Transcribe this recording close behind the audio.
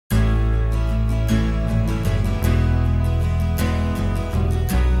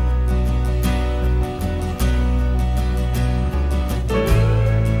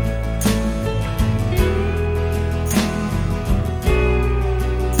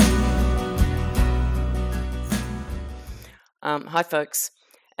Hi, folks.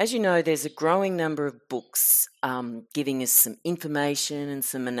 As you know, there's a growing number of books giving us some information and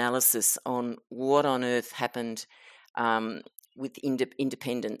some analysis on what on earth happened with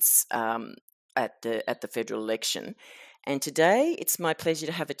independence at the federal election. And today, it's my pleasure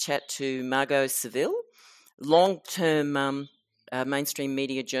to have a chat to Margot Saville, long-term mainstream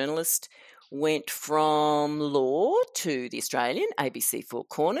media journalist. Went from law to the Australian, ABC Four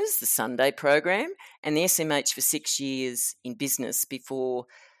Corners, the Sunday program, and the SMH for 6 years in business before,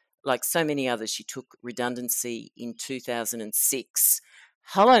 like so many others, she took redundancy in 2006.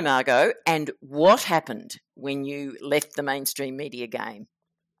 Hello, Margot. And what happened when you left the mainstream media game?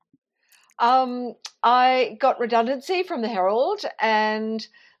 I got redundancy from the Herald, and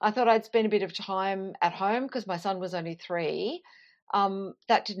I thought I'd spend a bit of time at home because my son was only 3.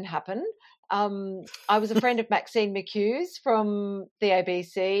 That didn't happen. I was a friend of Maxine McHugh's from the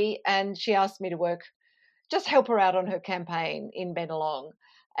ABC, and she asked me to just help her out on her campaign in Bennelong,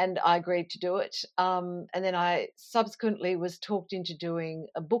 and I agreed to do it. And then I subsequently was talked into doing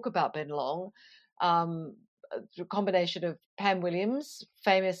a book about Bennelong. A combination of Pam Williams,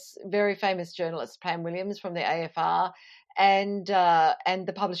 very famous journalist Pam Williams from the AFR, and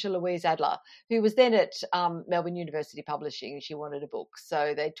the publisher Louise Adler, who was then at Melbourne University Publishing. She wanted a book,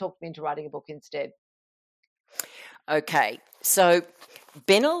 so they talked me into writing a book instead. Okay, so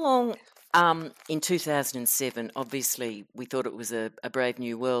Bennelong in 2007, obviously we thought it was a brave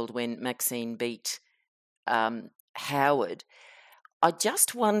new world when Maxine beat Howard. I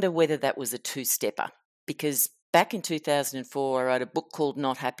just wonder whether that was a two-stepper, because back in 2004, I wrote a book called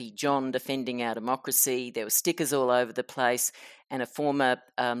Not Happy John, Defending Our Democracy. There were stickers all over the place, and a former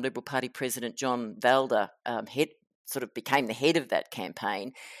Liberal Party president, John Valder, sort of became the head of that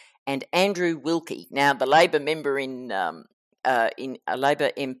campaign. And Andrew Wilkie, now the Labor member in a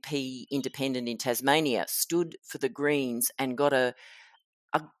Labor MP independent in Tasmania, stood for the Greens and got a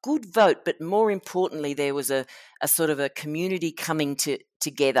good vote, but more importantly, there was a sort of a community coming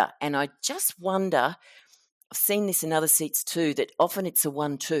together. And I just wonder, I've seen this in other seats too, that often it's a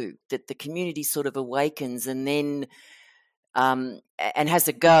 1-2, that the community sort of awakens and then and has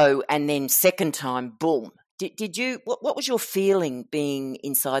a go, and then second time, boom. Did you? What was your feeling being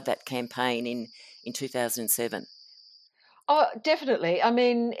inside that campaign in 2007? Oh, definitely. I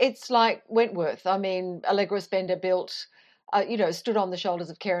mean, it's like Wentworth. I mean, Allegra Spender built, stood on the shoulders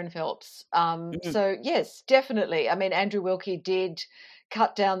of Karen Phelps. So, yes, definitely. I mean, Andrew Wilkie did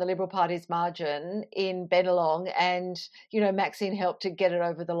cut down the Liberal Party's margin in Bennelong, and, Maxine helped to get it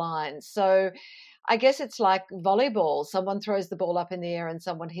over the line. So I guess it's like volleyball. Someone throws the ball up in the air and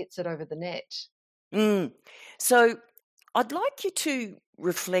someone hits it over the net. So I'd like you to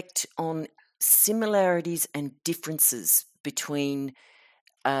reflect on similarities and differences between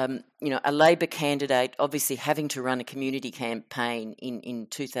a Labor candidate obviously having to run a community campaign in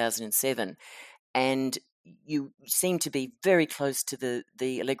 2007, and you seem to be very close to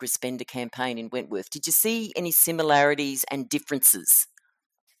the Allegra Spender campaign in Wentworth. Did you see any similarities and differences?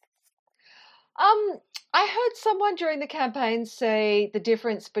 I heard someone during the campaign say the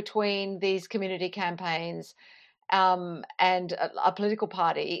difference between these community campaigns and a political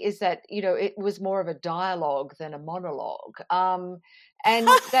party is that, it was more of a dialogue than a monologue. And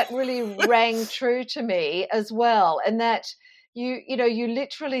that really rang true to me as well. And that you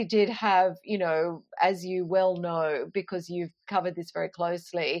literally did have, as you well know, because you've covered this very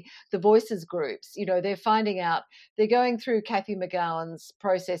closely, the voices groups, they're going through Cathy McGowan's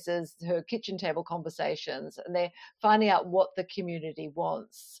processes, her kitchen table conversations, and they're finding out what the community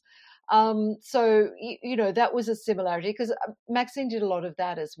wants. So, that was a similarity because Maxine did a lot of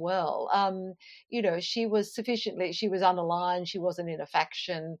that as well. She was unaligned. She wasn't in a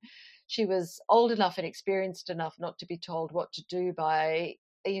faction. She was old enough and experienced enough not to be told what to do by,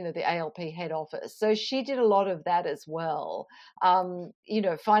 the ALP head office. So she did a lot of that as well.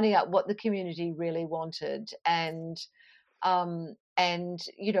 Finding out what the community really wanted and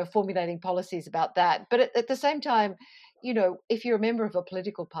formulating policies about that. But at the same time, if you're a member of a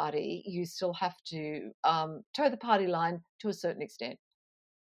political party, you still have to toe the party line to a certain extent.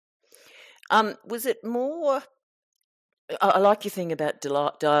 Was it more? I like your thing about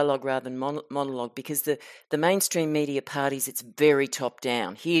dialogue rather than monologue, because the mainstream media parties, it's very top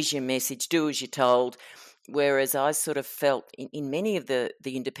down. Here's your message, do as you're told. Whereas I sort of felt in many of the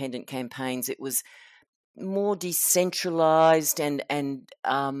independent campaigns, it was more decentralised and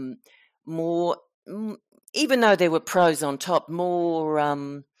more, even though there were pros on top,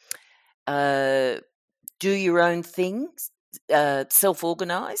 more do your own things,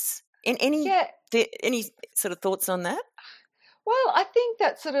 self-organise. Any sort of thoughts on that? Well, I think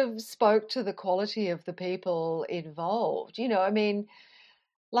that sort of spoke to the quality of the people involved. I mean,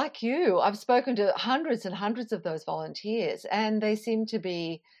 like you, I've spoken to hundreds and hundreds of those volunteers, and they seem to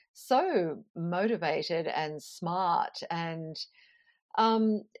be so motivated and smart and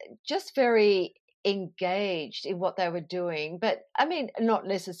um, just very engaged in what they were doing. But I mean, not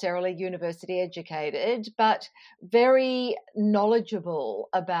necessarily university educated, but very knowledgeable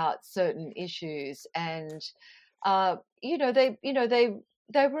about certain issues. And they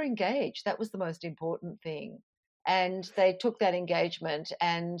were engaged. That was the most important thing. And they took that engagement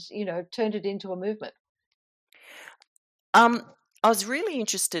and turned it into a movement. Um, I was really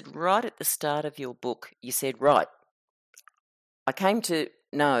interested right at the start of your book. You said, right, I came to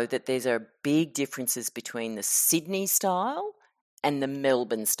know that there's are big differences between the Sydney style and the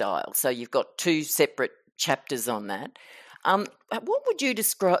Melbourne style. So you've got two separate chapters on that. What would you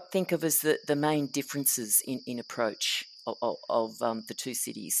think of as the main differences in approach of the two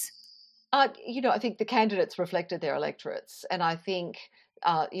cities? I think the candidates reflected their electorates, and I think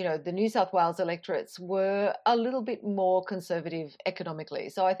the New South Wales electorates were a little bit more conservative economically.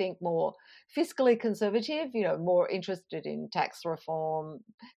 So I think more fiscally conservative, more interested in tax reform,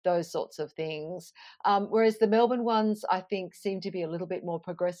 those sorts of things. Whereas the Melbourne ones, I think, seem to be a little bit more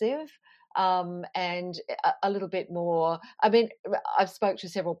progressive. And a little bit more. I mean, I've spoke to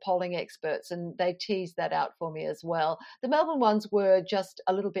several polling experts, and they teased that out for me as well. The Melbourne ones were just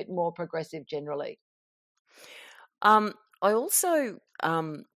a little bit more progressive generally. I also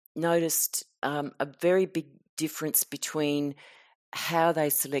noticed a very big difference between how they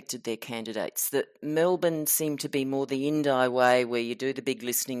selected their candidates. That Melbourne seemed to be more the Indi way, where you do the big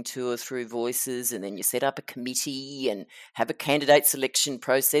listening tour through Voices, and then you set up a committee and have a candidate selection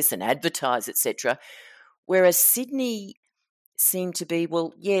process and advertise, etc. Whereas Sydney seemed to be,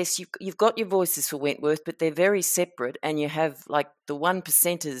 well, yes, you've got your Voices for Wentworth, but they're very separate, and you have like the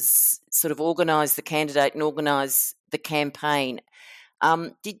 1%ers sort of organise the candidate and organise the campaign.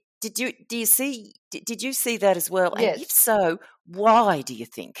 Did you see that as well? And if Yes. so, why do you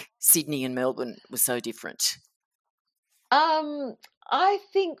think Sydney and Melbourne were so different? I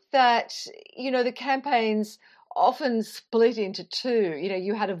think that, the campaigns often split into two.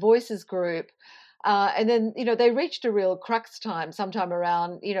 You had a Voices group, and then, they reached a real crux time sometime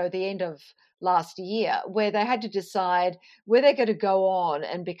around, the end of last year, where they had to decide where they're going to go on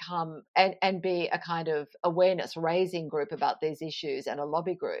and become and be a kind of awareness raising group about these issues and a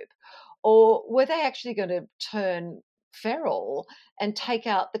lobby group, or were they actually going to turn feral and take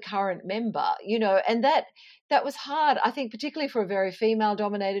out the current member, and that was hard, I think, particularly for a very female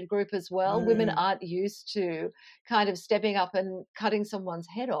dominated group as well. Women Mm. aren't used to kind of stepping up and cutting someone's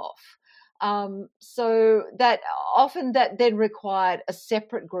head off. So that often that then required a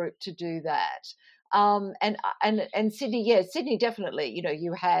separate group to do that. And Sydney, yeah, Sydney definitely.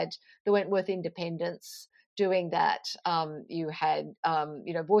 You had the Wentworth Independents doing that. You had,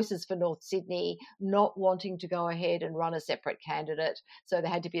 Voices for North Sydney not wanting to go ahead and run a separate candidate, so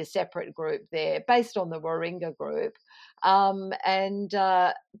there had to be a separate group there based on the Warringah group.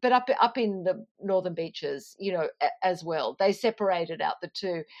 But up in the Northern Beaches, as well, they separated out the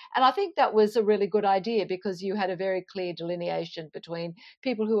two, and I think that was a really good idea because you had a very clear delineation between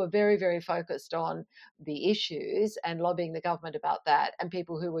people who were very, very focused on the issues and lobbying the government about that, and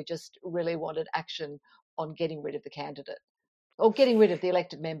people who were just really wanted action on getting rid of the candidate or getting rid of the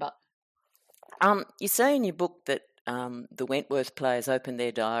elected member. You say in your book that the Wentworth players opened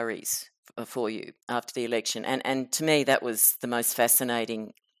their diaries for you after the election, and to me that was the most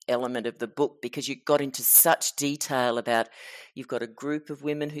fascinating element of the book because you got into such detail about you've got a group of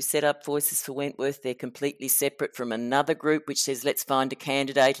women who set up Voices for Wentworth. They're completely separate from another group which says let's find a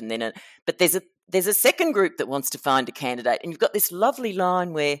candidate, and then but there's a second group that wants to find a candidate, and you've got this lovely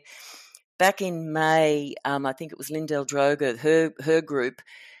line where back in May, I think it was Lindell Droger, her group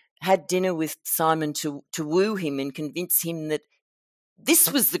had dinner with Simon to woo him and convince him that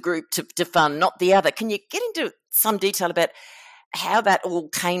this was the group to fund, not the other. Can you get into some detail about how that all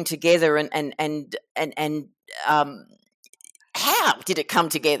came together and how did it come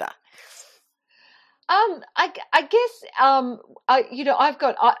together? I guess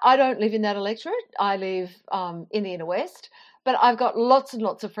I don't live in that electorate. I live in the inner west, but I've got lots and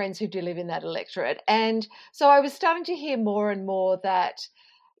lots of friends who do live in that electorate, and so I was starting to hear more and more that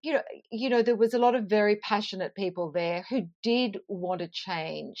there was a lot of very passionate people there who did want to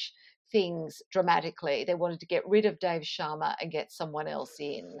change things dramatically. They wanted to get rid of Dave Sharma and get someone else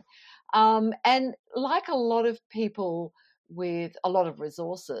in. And like a lot of people with a lot of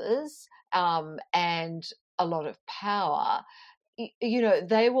resources and a lot of power,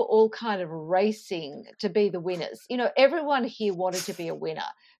 they were all kind of racing to be the winners. Everyone here wanted to be a winner.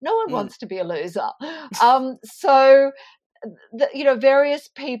 No one Mm. wants to be a loser. So various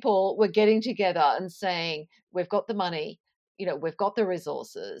people were getting together and saying, we've got the money, we've got the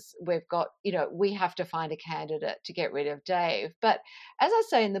resources, we've got, we have to find a candidate to get rid of Dave. But as I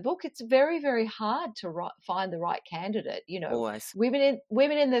say in the book, it's very, very hard to find the right candidate. Always. Women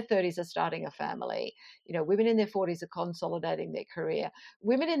in their 30s are starting a family. Women in their 40s are consolidating their career.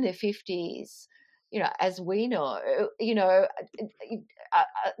 Women in their 50s, as we know,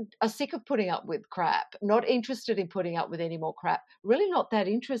 are sick of putting up with crap, not interested in putting up with any more crap, really not that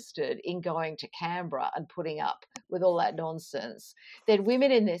interested in going to Canberra and putting up with all that nonsense. Then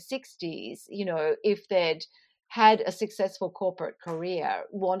women in their 60s, if they'd had a successful corporate career,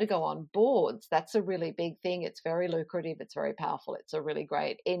 want to go on boards. That's a really big thing. It's very lucrative. It's very powerful. It's a really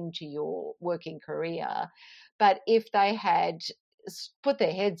great end to your working career. But if they had put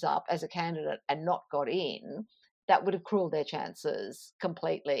their heads up as a candidate and not got in, that would have cruelled their chances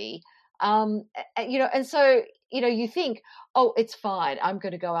completely. And so, you think, oh, it's fine. I'm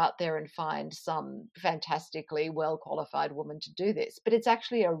going to go out there and find some fantastically well-qualified woman to do this. But it's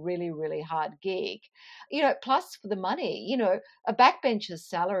actually a really, really hard gig. Plus for the money, a backbencher's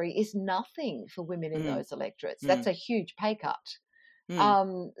salary is nothing for women in those electorates. That's a huge pay cut. They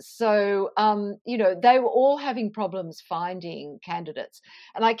were all having problems finding candidates.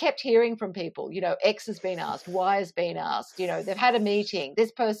 And I kept hearing from people, X has been asked, Y has been asked, they've had a meeting,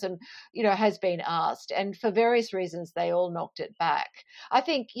 this person, has been asked. And for various reasons, they all knocked it back. I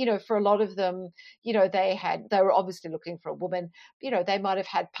think, for a lot of them, they were obviously looking for a woman. They might have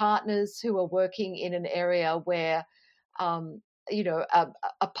had partners who were working in an area where, a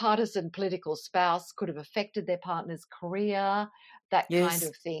partisan political spouse could have affected their partner's career, that kind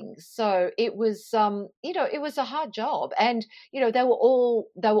of thing. So it was, it was a hard job. And,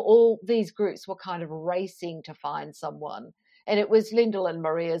 these groups were kind of racing to find someone. And it was Lyndall and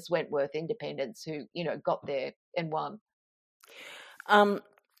Maria's Wentworth independents who, got there and won.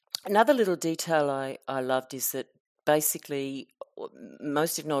 Another little detail I loved is that basically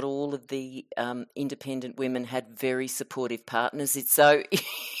most, if not all, of the independent women had very supportive partners. It's so,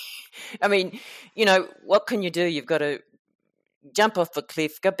 I mean, what can you do? You've got to jump off a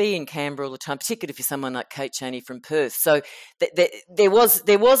cliff, go be in Canberra all the time, particularly if you're someone like Kate Chaney from Perth. So there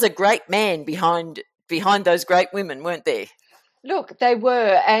was a great man behind those great women, weren't there? Look, they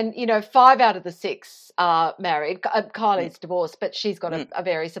were, and 5 out of the 6 are married. Kylie's divorced, but she's got a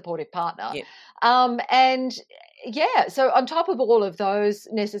very supportive partner. And so on top of all of those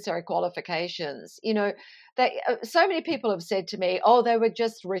necessary qualifications, so many people have said to me, "Oh, they were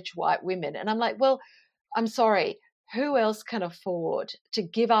just rich white women," and I'm like, well, I'm sorry. Who else can afford to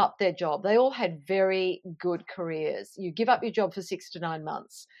give up their job? They all had very good careers. You give up your job for 6 to 9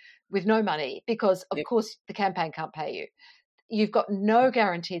 months with no money because, of course, the campaign can't pay you. You've got no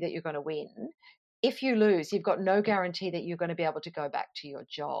guarantee that you're going to win. If you lose, you've got no guarantee that you're going to be able to go back to your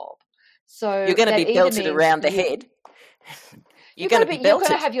job. So you're going to be belted around the head. You're going to be belted. You're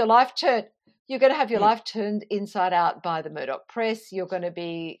going to have your life turned. You're going to have your life turned inside out by the Murdoch press. You're going to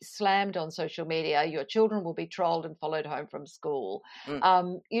be slammed on social media. Your children will be trolled and followed home from school.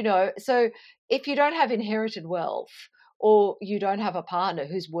 So if you don't have inherited wealth, or you don't have a partner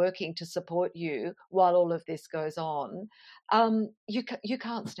who's working to support you while all of this goes on, you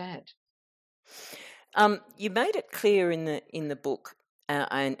can't stand. You made it clear in the book,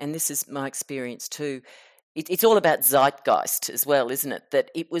 and this is my experience too. It's all about zeitgeist as well, isn't it? That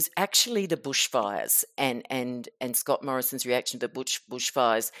it was actually the bushfires and Scott Morrison's reaction to the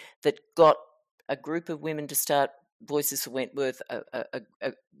bushfires that got a group of women to start Voices for Wentworth,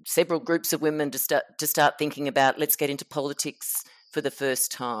 several groups of women to start thinking about let's get into politics for the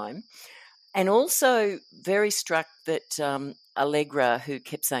first time. And also very struck that Allegra, who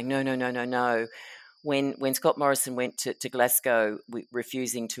kept saying no, when Scott Morrison went to Glasgow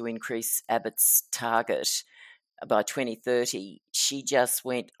refusing to increase Abbott's target by 2030, she just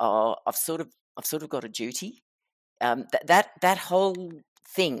went, oh, I've sort of got a duty. That whole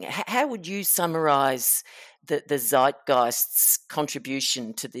thing. How would you summarise the zeitgeist's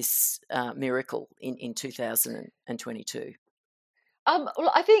contribution to this miracle in 2022?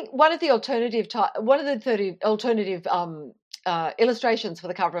 Well, I think one of the alternative illustrations for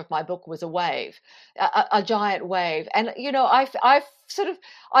the cover of my book was a wave, a giant wave, and I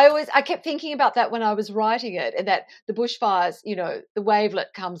kept thinking about that when I was writing it, and that the bushfires, the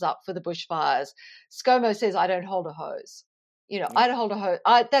wavelet comes up for the bushfires. ScoMo says, "I don't hold a hose." I don't hold a hose.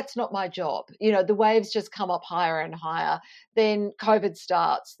 That's not my job. The waves just come up higher and higher. Then COVID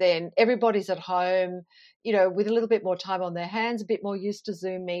starts. Then everybody's at home, with a little bit more time on their hands, a bit more used to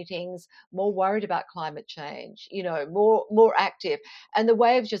Zoom meetings, more worried about climate change, more active. And the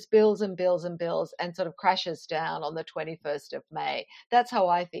wave just builds and builds and builds and sort of crashes down on the 21st of May. That's how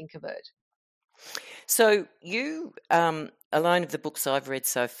I think of it. So you, alone of the books I've read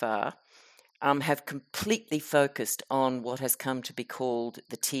so far, have completely focused on what has come to be called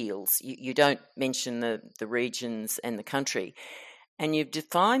the teals. You don't mention the regions and the country. And you've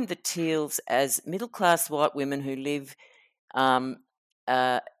defined the teals as middle-class white women who live in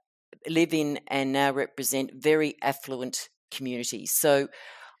and now represent very affluent communities. So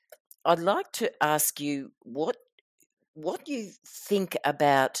I'd like to ask you what you think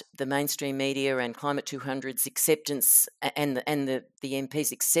about the mainstream media and Climate 200's acceptance and the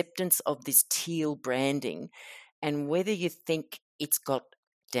MP's acceptance of this teal branding, and whether you think it's got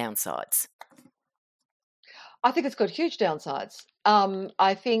downsides. I think it's got huge downsides.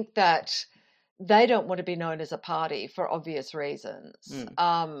 I think that they don't want to be known as a party for obvious reasons.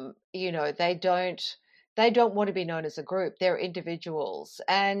 They don't want to be known as a group. They're individuals.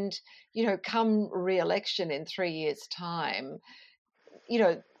 And, come re-election in 3 years' time,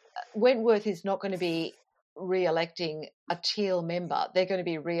 Wentworth is not going to be re-electing a teal member. They're going to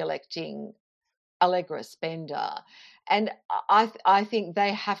be re-electing Allegra Spender. And I think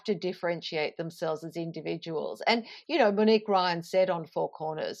they have to differentiate themselves as individuals. And, Monique Ryan said on Four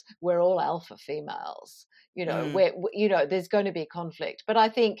Corners, we're all alpha females, where, there's going to be conflict. But I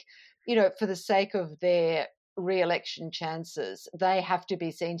think, for the sake of their re-election chances, they have to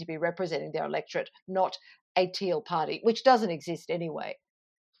be seen to be representing their electorate, not a teal party, which doesn't exist anyway.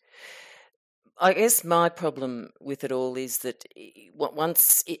 I guess my problem with it all is that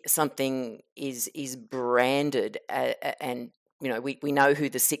once something is branded and we know who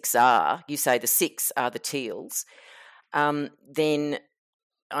the six are. You say the six are the teals. Then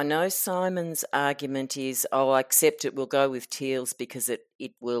I know Simon's argument is, I accept it. We'll go with teals because it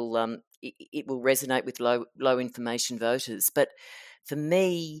will resonate with low information voters. But for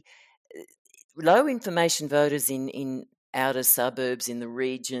me, low information voters in outer suburbs, in the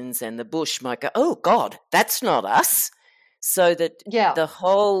regions and the bush might go, oh God, that's not us. So that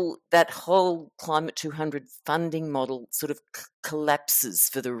that whole Climate 200 funding model sort of collapses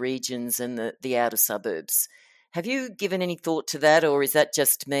for the regions and the outer suburbs. Have you given any thought to that, or is that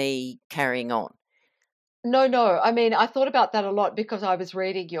just me carrying on? No. I mean, I thought about that a lot because I was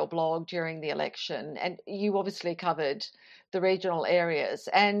reading your blog during the election, and you obviously covered the regional areas.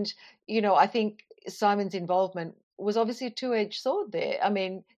 And, I think Simon's involvement was obviously a two-edged sword there. I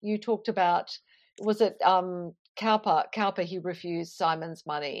mean, you talked about, was it Cowper, he refused Simon's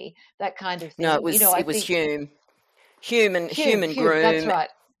money, that kind of thing. No, it was Hume and Groom. That's right.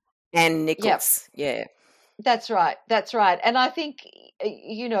 And Nichols, yeah. That's right. And I think,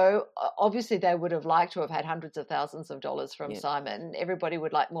 obviously they would have liked to have had hundreds of thousands of dollars from Simon. Everybody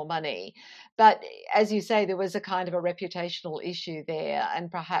would like more money. But as you say, there was a kind of a reputational issue there, and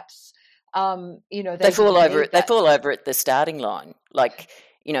perhaps they fall over it. They fall over at the starting line,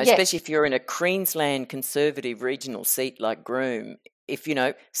 especially if you're in a Queensland Conservative regional seat like Groom. If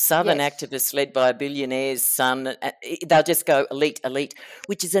Southern activists led by a billionaire's son, they'll just go elite,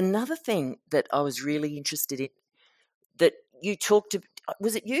 which is another thing that I was really interested in. That you talked to,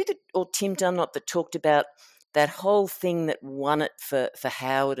 was it you or Tim Dunlop that talked about that whole thing that won it for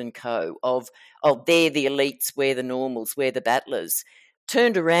Howard and Co. of they're the elites, we're the normals, we're the battlers.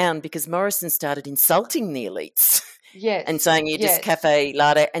 Turned around because Morrison started insulting the elites, and saying you're just cafe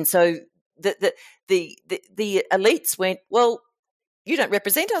latte, and so the elites went, well, you don't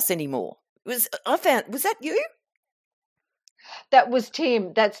represent us anymore. Was that you? That was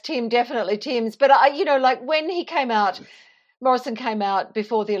Tim. That's Tim, definitely Tim's. But when he came out, Morrison came out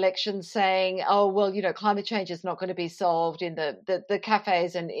before the election saying, oh, well, climate change is not going to be solved in the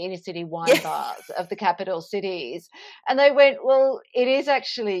cafes and inner city wine bars of the capital cities. And they went, well, it is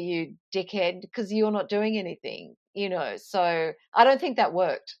actually, you dickhead, because you're not doing anything, So I don't think that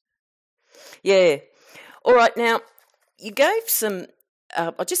worked. Yeah. All right. Now, you gave some...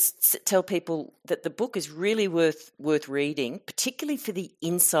 I'll just tell people that the book is really worth reading, particularly for the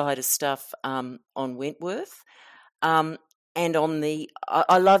insider stuff on Wentworth. And on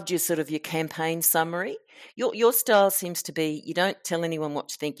I loved your campaign summary. Your style seems to be, you don't tell anyone what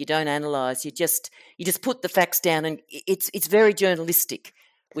to think, you don't analyse, you just put the facts down, and it's very journalistic,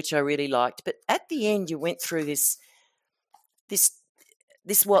 which I really liked. But at the end, you went through this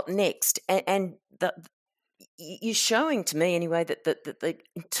what next, and you're showing to me anyway that the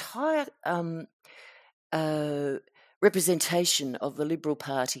entire representation of the Liberal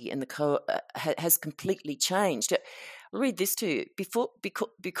Party and has completely changed. I'll read this to you.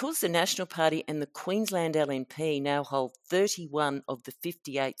 Because the National Party and the Queensland LNP now hold 31 of the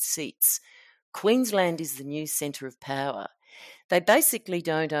 58 seats, Queensland is the new centre of power. They basically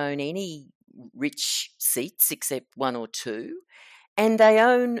don't own any rich seats except one or two, and they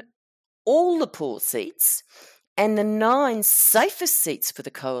own all the poor seats, and the 9 safest seats for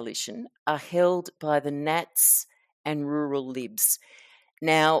the coalition are held by the Nats and rural Libs.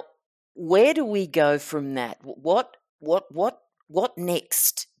 Now, where do we go from that? What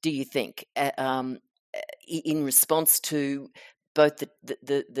next, do you think, in response to both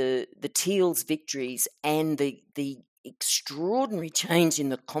the Teals' victories and the extraordinary change in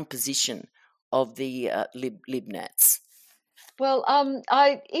the composition of the Lib Nats? Well,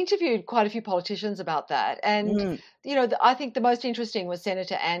 I interviewed quite a few politicians about that, and I think the most interesting was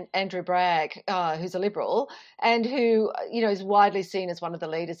Senator Andrew Bragg, who's a Liberal and who is widely seen as one of the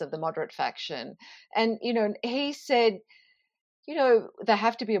leaders of the moderate faction, and he said, they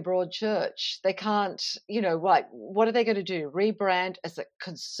have to be a broad church. They can't, what are they going to do? Rebrand as a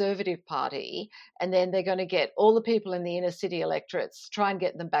Conservative Party, and then they're going to get all the people in the inner city electorates, try and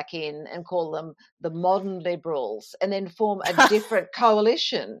get them back in and call them the modern Liberals, and then form a different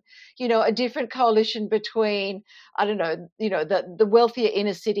coalition, a different coalition between, I don't know, the wealthier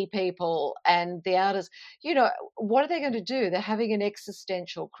inner city people and the outers. What are they going to do? They're having an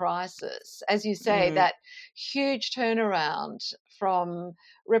existential crisis. As you say, that huge turnaround from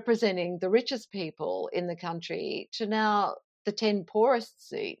representing the richest people in the country to now the 10 poorest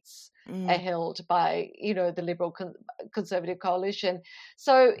seats are held by, the Liberal Conservative coalition.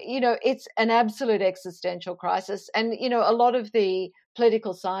 So, it's an absolute existential crisis. And, a lot of the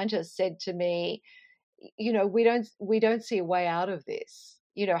political scientists said to me, we don't see a way out of this.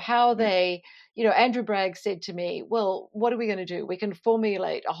 How they, Andrew Bragg said to me, well, what are we going to do? We can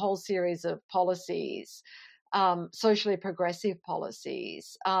formulate a whole series of policies, socially progressive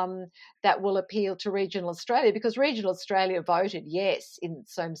policies that will appeal to regional Australia, because regional Australia voted yes in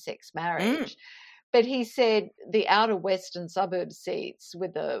same-sex marriage. But he said the outer western suburb seats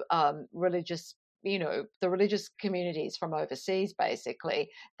with the religious communities from overseas, basically,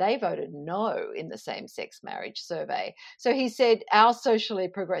 they voted no in the same-sex marriage survey. So he said our socially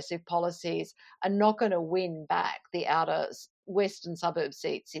progressive policies are not going to win back the outer western suburb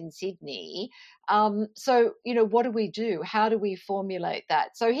seats in Sydney. So, what do we do? How do we formulate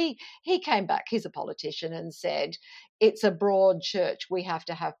that? So he came back, he's a politician, and said, it's a broad church. We have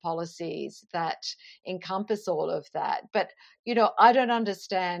to have policies that encompass all of that. But, I don't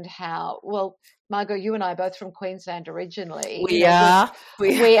understand how, well, Margot, you and I are both from Queensland originally. We are.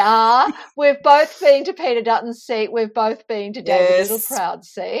 We've both been to Peter Dutton's seat. We've both been to David Littleproud's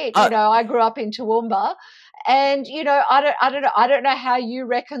seat. I grew up in Toowoomba. And, I don't know how you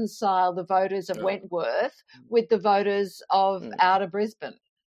reconcile the voters of Wentworth with the voters of outer Brisbane.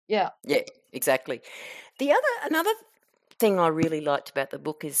 Yeah. Yeah, exactly. Another thing I really liked about the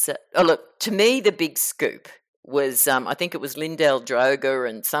book is, to me, the big scoop was, I think it was Lyndell Droger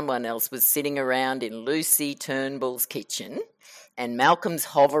and someone else was sitting around in Lucy Turnbull's kitchen and Malcolm's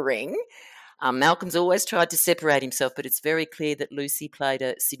hovering. Malcolm's always tried to separate himself, but it's very clear that Lucy played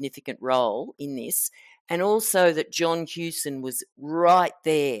a significant role in this. And also that John Hewson was right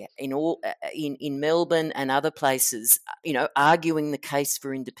there in Melbourne and other places, arguing the case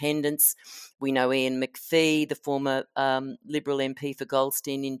for independence. We know Ian McPhee, the former Liberal MP for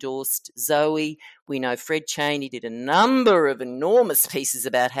Goldstein, endorsed Zoe. We know Fred Chaney did a number of enormous pieces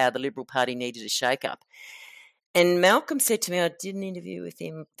about how the Liberal Party needed a shake-up. And Malcolm said to me, I did an interview with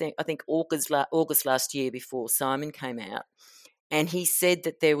him, I think August last year before Simon came out, and he said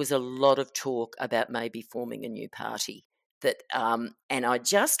that there was a lot of talk about maybe forming a new party. And I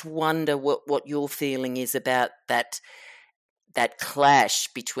just wonder what your feeling is about that clash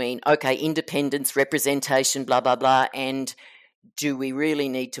between, independence, representation, blah, blah, blah, and do we really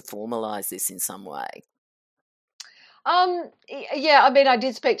need to formalise this in some way? Yeah, I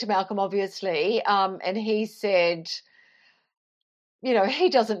did speak to Malcolm, obviously, and he said, he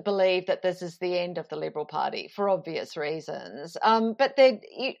doesn't believe that this is the end of the Liberal Party for obvious reasons. But then,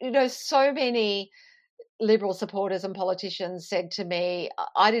 so many Liberal supporters and politicians said to me,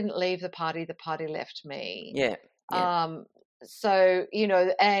 I didn't leave the party left me. Yeah. So,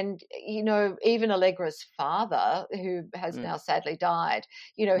 and, even Allegra's father, who has now sadly died,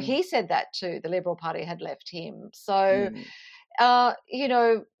 he said that too. The Liberal Party had left him. So,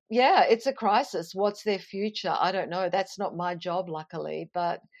 yeah, it's a crisis. What's their future? I don't know. That's not my job, luckily.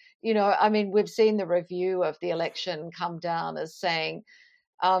 But, we've seen the review of the election come down as saying,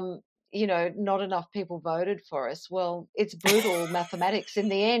 not enough people voted for us. Well, it's brutal mathematics in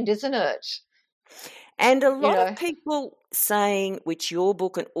the end, isn't it? And a You lot of know, people saying, which your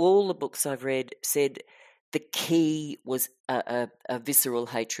book and all the books I've read said, the key was a visceral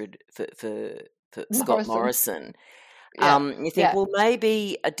hatred for Scott Morrison. Morrison. Yeah, You think, yeah. well,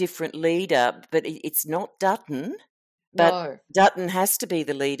 maybe a different leader, but it's not Dutton. But No. Dutton has to be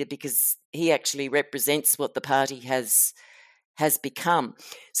the leader because he actually represents what the party has become.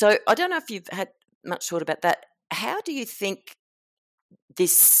 So I don't know if you've had much thought about that. How do you think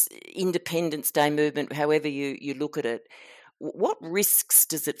this Independence Day movement, however you look at it, what risks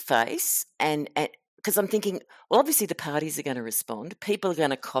does it face? And because I'm thinking, well, obviously the parties are going to respond. People are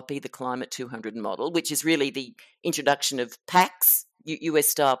going to copy the Climate 200 model, which is really the introduction of PACs, US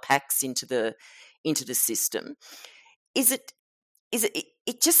style PACs into the system. Is it?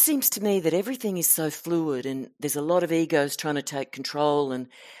 It just seems to me that everything is so fluid, and there's a lot of egos trying to take control, and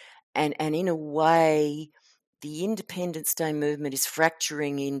in a way, the Independence Day movement is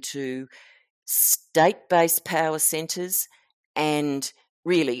fracturing into state-based power centres and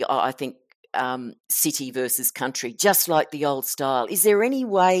really, I think, city versus country, just like the old style. Is there any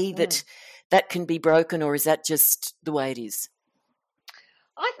way Mm. that can be broken, or is that just the way it is?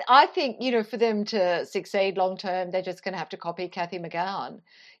 I think, for them to succeed long term, they're just going to have to copy Cathy McGowan,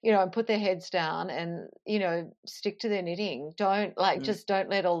 and put their heads down and, stick to their knitting. Mm. Just don't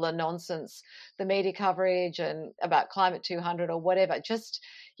let all the nonsense, the media coverage and about Climate 200 or whatever, just,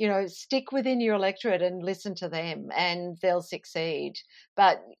 stick within your electorate and listen to them and they'll succeed.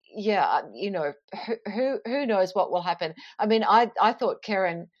 But yeah, who knows what will happen? I mean, I thought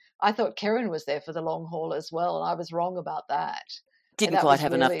Keren was there for the long haul as well, and I was wrong about that. And Didn't that quite was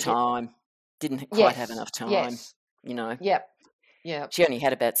have enough really a bit. time. Didn't quite have Yes, enough time, yes, you know. yep, yep, She only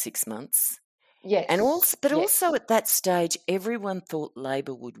had about 6 months. And yes, also, but also yes, at that stage, everyone thought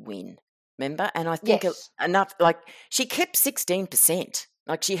Labor would win. Remember? And I think yes, enough. Like she kept 16%.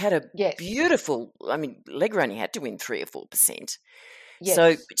 Like she had a yes, beautiful. I mean, Legger only had to win 3 or 4%. So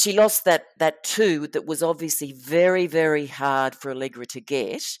yes, she lost that 2 that was obviously very, very hard for Allegra to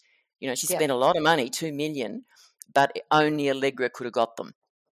get. She spent yep. a lot of money, 2 million, but only Allegra could have got them.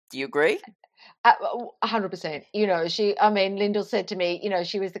 Do you agree? 100%. I mean, Lyndall said to me,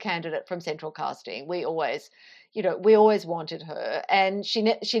 she was the candidate from Central Casting. We always wanted her, and she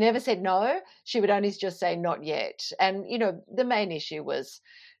never said no. She would only just say not yet. And the main issue was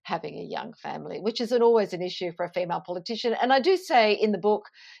having a young family, which is always an issue for a female politician. And I do say in the book,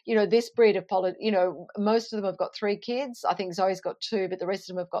 this breed of most of them have got 3 kids. I think Zoe's got 2, but the rest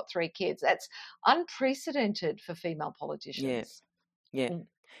of them have got 3 kids. That's unprecedented for female Yeah, politicians. yeah. Mm.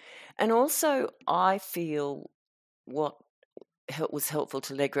 And also, I feel what was helpful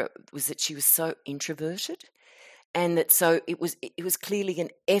to Allegra was that she was so introverted, and that so it was clearly an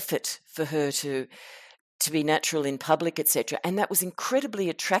effort for her to be natural in public, etc. And that was incredibly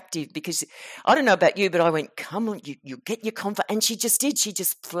attractive because I don't know about you, but I went, come on, you get your confidence. And she just did. She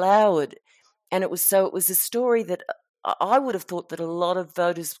just flowered. And it was a story that I would have thought that a lot of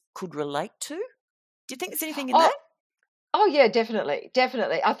voters could relate to. Do you think there's anything in Oh, that? Oh yeah, definitely,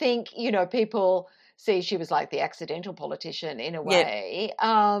 definitely. I think people see she was like the accidental politician in a Yeah. way,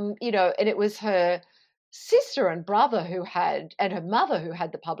 and it was her sister and brother and her mother who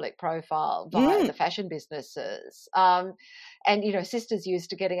had the public profile via Mm. the fashion businesses, and sisters used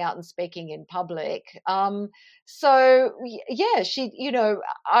to getting out and speaking in public. So yeah,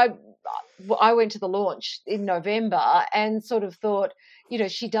 I went to the launch in November and sort of thought,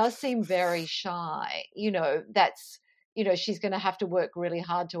 she does seem very shy. That's she's going to have to work really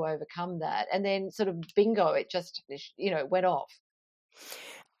hard to overcome that. And then sort of bingo, it just, went off.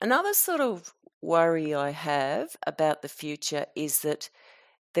 Another sort of worry I have about the future is that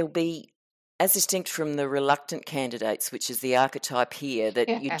there'll be, as distinct from the reluctant candidates, which is the archetype here, that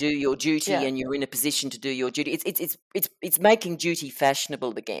you Yeah. do your duty Yeah. and you're in a position to do your duty. It's making duty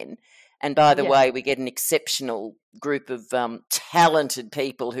fashionable again. And by the Yeah. way, we get an exceptional group of talented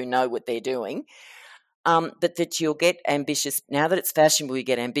people who know what they're doing. But that you'll get ambitious, now that it's fashionable, you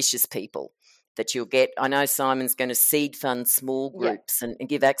get ambitious people. That you'll get, I know Simon's going to seed fund small Yeah. groups and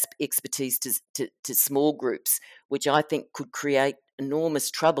give expertise to small groups, which I think could create enormous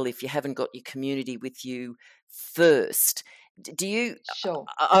trouble if you haven't got your community with you first. Do you? Sure.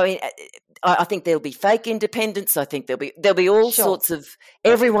 I mean, I think there'll be fake independence. I think there'll be all Sure. sorts of.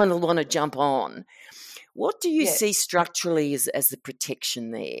 Everyone will want to jump on. What do you see Yes. structurally as the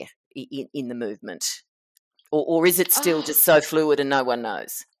protection there in the movement? Or is it still Ah, just so fluid and no one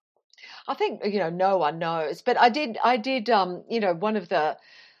knows? I think no one knows, but I did one of the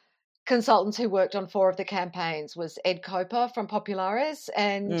consultants who worked on 4 of the campaigns was Ed Coper from Populares,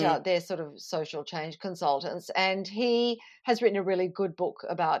 and Mm, they're sort of social change consultants. And he has written a really good book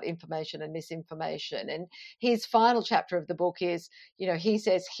about information and misinformation. And his final chapter of the book is, he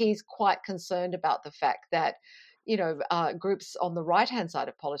says he's quite concerned about the fact that, groups on the right-hand side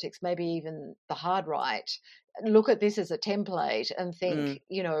of politics, maybe even the hard right, look at this as a template and think,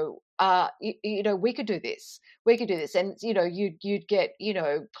 mm. we could do this. We could do this. And, you'd get,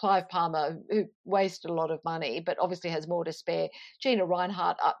 Clive Palmer, who wasted a lot of money, but obviously has more to spare. Gina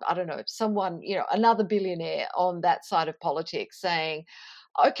Reinhardt, I don't know, someone, another billionaire on that side of politics saying,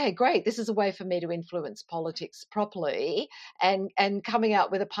 okay, great, this is a way for me to influence politics properly, and coming out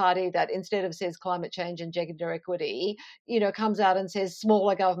with a party that instead of says climate change and gender equity, comes out and says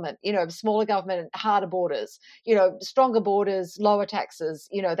smaller government, harder borders, stronger borders, lower taxes,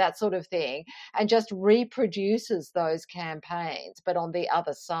 that sort of thing, and just reproduces those campaigns, but on the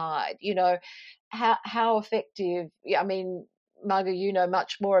other side, how effective, I mean, Margot, you know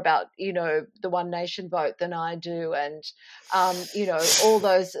much more about, the One Nation vote than I do, and, all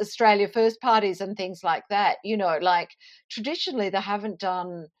those Australia First parties and things like that, like traditionally they haven't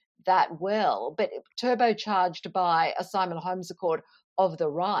done that well, but turbocharged by a Simon Holmes Accord of the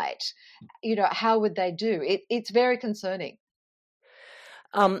right, how would they do? It's very concerning.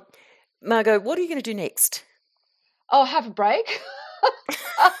 Um, Margot, what are you going to do next? Oh, have a break.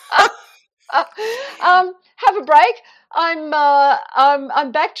 Have a break.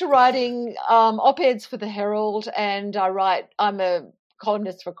 I'm back to writing op-eds for the Herald, and I'm a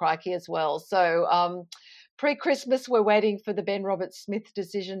columnist for Crikey as well. So pre-Christmas, we're waiting for the Ben Roberts-Smith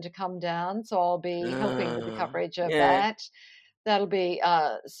decision to come down. So I'll be helping with the coverage of Yeah, that. That'll be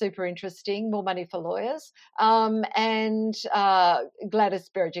super interesting. More money for lawyers. And Gladys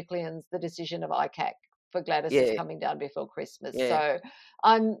Berejiklian's The Decision of ICAC for Gladys is yeah, coming down before Christmas. yeah.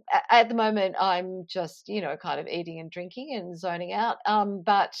 So at the moment, I'm just, kind of eating and drinking and zoning out.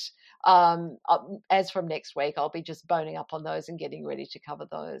 But as from next week, I'll be just boning up on those and getting ready to cover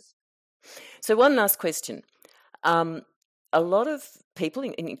those. So one last question. A lot of people,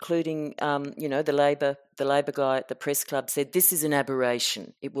 including the Labor guy at the press club, said this is an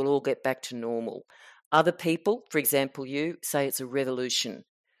aberration. It will all get back to normal. Other people, for example, you say it's a revolution.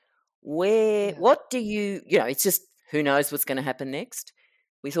 Yeah. What do you? It's just who knows what's going to happen next.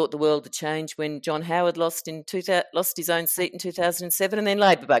 We thought the world had changed when John Howard lost his own seat in 2007, and then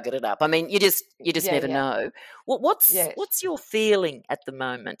Labor buggered it up. I mean, you just Yeah, never yeah. know. What's Yes. what's your feeling at the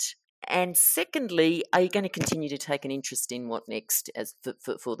moment? And secondly, are you going to continue to take an interest in what next as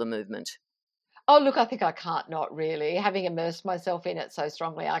for the movement? Oh, look, I think I can't not really. Having immersed myself in it so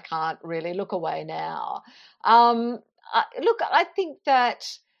strongly, I can't really look away now. Look, I think that,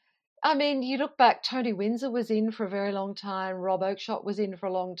 I mean, you look back, Tony Windsor was in for a very long time, Rob Oakeshott was in for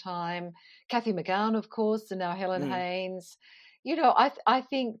a long time, Cathy McGowan, of course, and now Helen Mm. Haines. I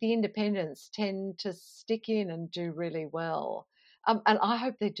think the independents tend to stick in and do really well. And I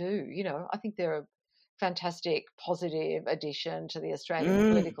hope they do. I think they're a fantastic, positive addition to the Australian Mm.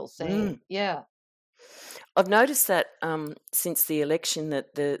 political Mm. scene. Yeah. I've noticed that since the election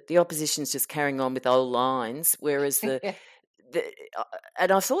that the opposition's just carrying on with old lines, whereas the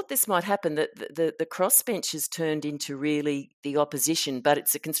and I thought this might happen, that the crossbench has turned into really the opposition, but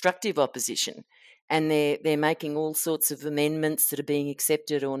it's a constructive opposition, and they're making all sorts of amendments that are being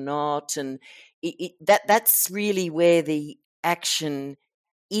accepted or not, and that's really where the action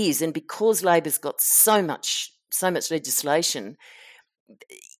is. And because Labor's got so much legislation,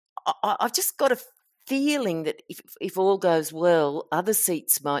 I've just got a feeling that if all goes well, other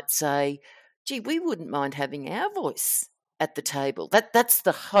seats might say, "Gee, we wouldn't mind having our voice at the table." That's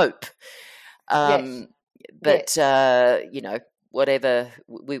the hope. Yes. Um, but Yes. whatever,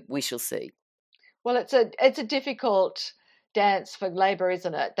 we shall see. Well, it's a difficult dance for Labor,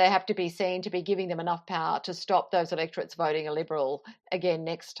 isn't it? They have to be seen to be giving them enough power to stop those electorates voting a Liberal again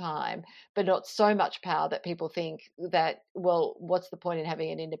next time, but not so much power that people think that, well, what's the point in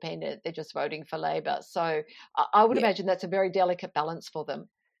having an independent? They're just voting for Labor. So I would Yeah. imagine that's a very delicate balance for them.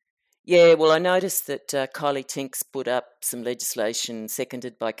 Yeah, well, I noticed that Kylie Tinks put up some legislation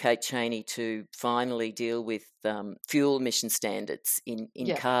seconded by Kate Cheney to finally deal with fuel emission standards in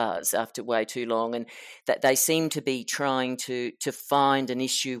Yeah. cars after way too long, and that they seem to be trying to find an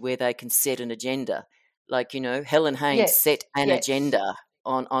issue where they can set an agenda. Like, Helen Haines Yes. set an Agenda. agenda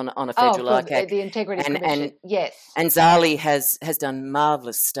on a Oh, federal for ICAC, the Integrity and and Commission. Yes. and Zali has done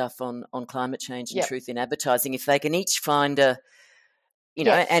marvellous stuff on climate change and Yep. truth in advertising. If they can each find a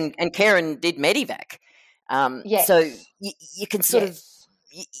Yes. and Karen did Medivac. So Yes. you can sort of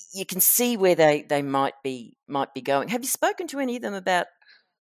Yes. you can see where they might be going. Have you spoken to any of them about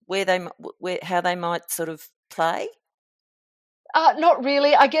how they might sort of play? Not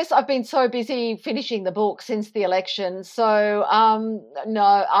really. I guess I've been so busy finishing the book since the election. So,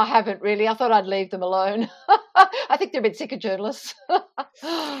 no, I haven't really. I thought I'd leave them alone. I think they're a bit sick of journalists.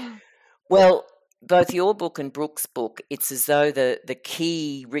 Well, both your book and Brooke's book, it's as though the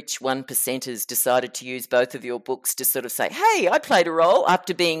key rich 1%ers decided to use both of your books to sort of say, hey, I played a role,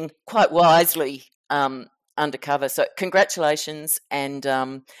 after being quite wisely undercover. So congratulations. And,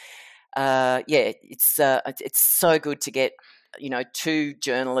 it's so good to get, two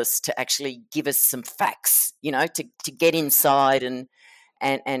journalists to actually give us some facts, to get inside and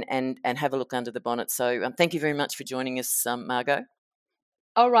have a look under the bonnet. So thank you very much for joining us, Margot.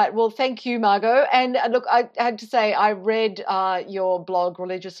 All right. Well, thank you, Margot. And look, I had to say, I read your blog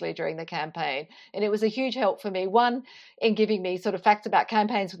religiously during the campaign, and it was a huge help for me. One, in giving me sort of facts about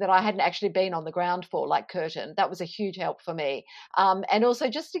campaigns that I hadn't actually been on the ground for, like Curtin. That was a huge help for me. And also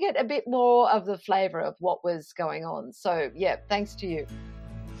just to get a bit more of the flavour of what was going on. So, yeah, thanks to you.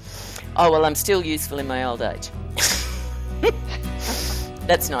 Oh, well, I'm still useful in my old age.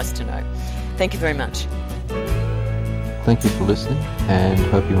 That's nice to know. Thank you very much. Thank you for listening and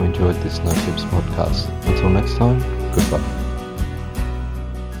hope you enjoyed this No Tips podcast. Until next time, goodbye.